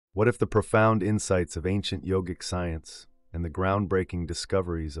What if the profound insights of ancient yogic science and the groundbreaking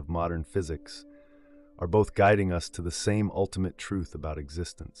discoveries of modern physics are both guiding us to the same ultimate truth about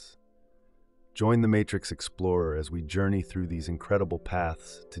existence? Join the Matrix Explorer as we journey through these incredible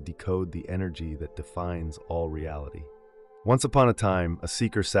paths to decode the energy that defines all reality. Once upon a time, a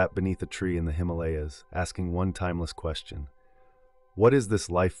seeker sat beneath a tree in the Himalayas, asking one timeless question: what is this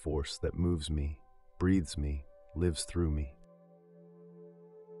life force that moves me, breathes me, lives through me?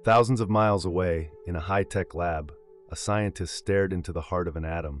 Thousands of miles away, in a high-tech lab, a scientist stared into the heart of an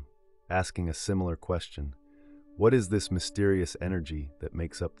atom, asking a similar question: what is this mysterious energy that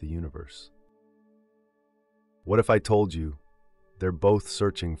makes up the universe? What if I told you they're both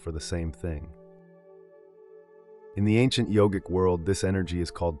searching for the same thing? In the ancient yogic world, this energy is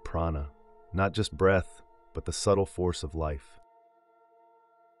called prana, not just breath, but the subtle force of life.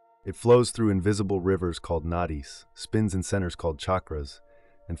 It flows through invisible rivers called nadis, spins in centers called chakras,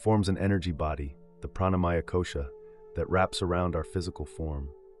 and forms an energy body, the pranamaya kosha, that wraps around our physical form.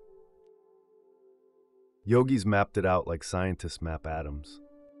 Yogis mapped it out like scientists map atoms.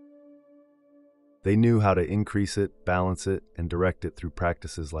 They knew how to increase it, balance it, and direct it through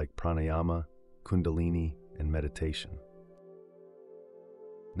practices like pranayama, kundalini, and meditation.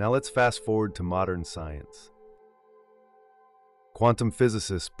 Now let's fast forward to modern science. Quantum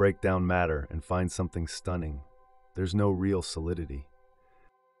physicists break down matter and find something stunning. There's no real solidity.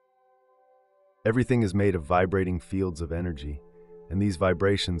 Everything is made of vibrating fields of energy, and these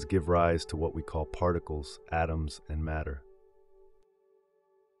vibrations give rise to what we call particles, atoms, and matter.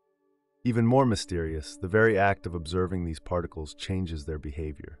 Even more mysterious, the very act of observing these particles changes their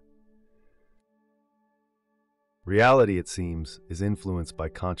behavior. Reality, it seems, is influenced by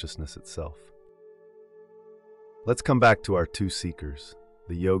consciousness itself. Let's come back to our two seekers,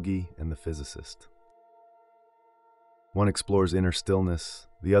 the yogi and the physicist. One explores inner stillness,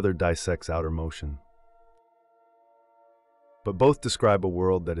 the other dissects outer motion. But both describe a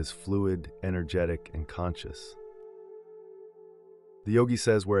world that is fluid, energetic, and conscious. The yogi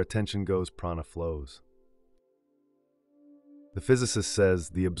says where attention goes, prana flows. The physicist says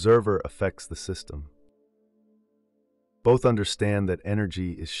the observer affects the system. Both understand that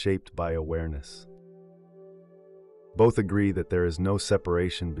energy is shaped by awareness. Both agree that there is no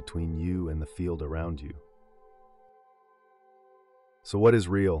separation between you and the field around you. So what is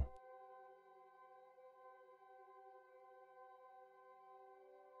real?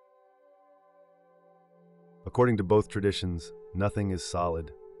 According to both traditions, nothing is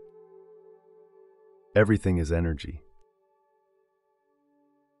solid. Everything is energy.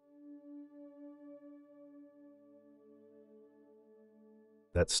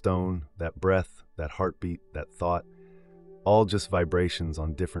 That stone, that breath, that heartbeat, that thought, all just vibrations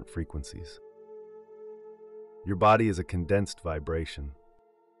on different frequencies. Your body is a condensed vibration.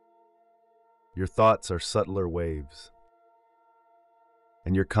 Your thoughts are subtler waves.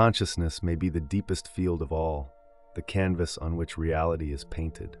 And your consciousness may be the deepest field of all, the canvas on which reality is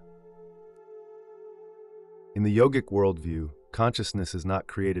painted. In the yogic worldview, consciousness is not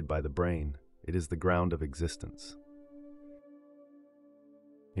created by the brain, it is the ground of existence.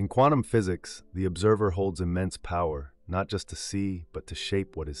 In quantum physics, the observer holds immense power, not just to see, but to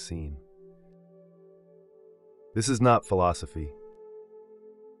shape what is seen. This is not philosophy.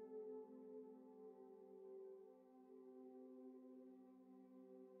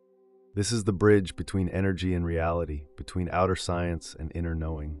 This is the bridge between energy and reality, between outer science and inner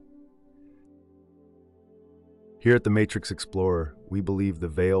knowing. Here at the Matrix Explorer, we believe the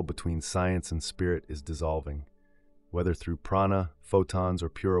veil between science and spirit is dissolving. Whether through prana, photons, or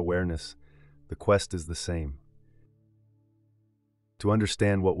pure awareness, the quest is the same: to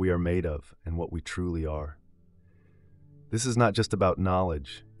understand what we are made of and what we truly are. This is not just about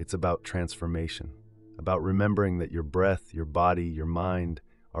knowledge, it's about transformation, about remembering that your breath, your body, your mind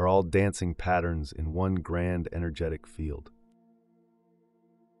are all dancing patterns in one grand energetic field.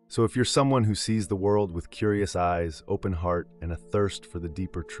 So if you're someone who sees the world with curious eyes, open heart, and a thirst for the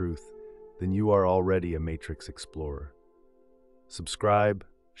deeper truth, then you are already a Matrix Explorer. Subscribe,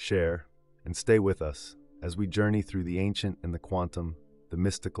 share, and stay with us as we journey through the ancient and the quantum, the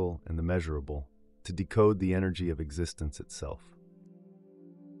mystical and the measurable, to decode the energy of existence itself.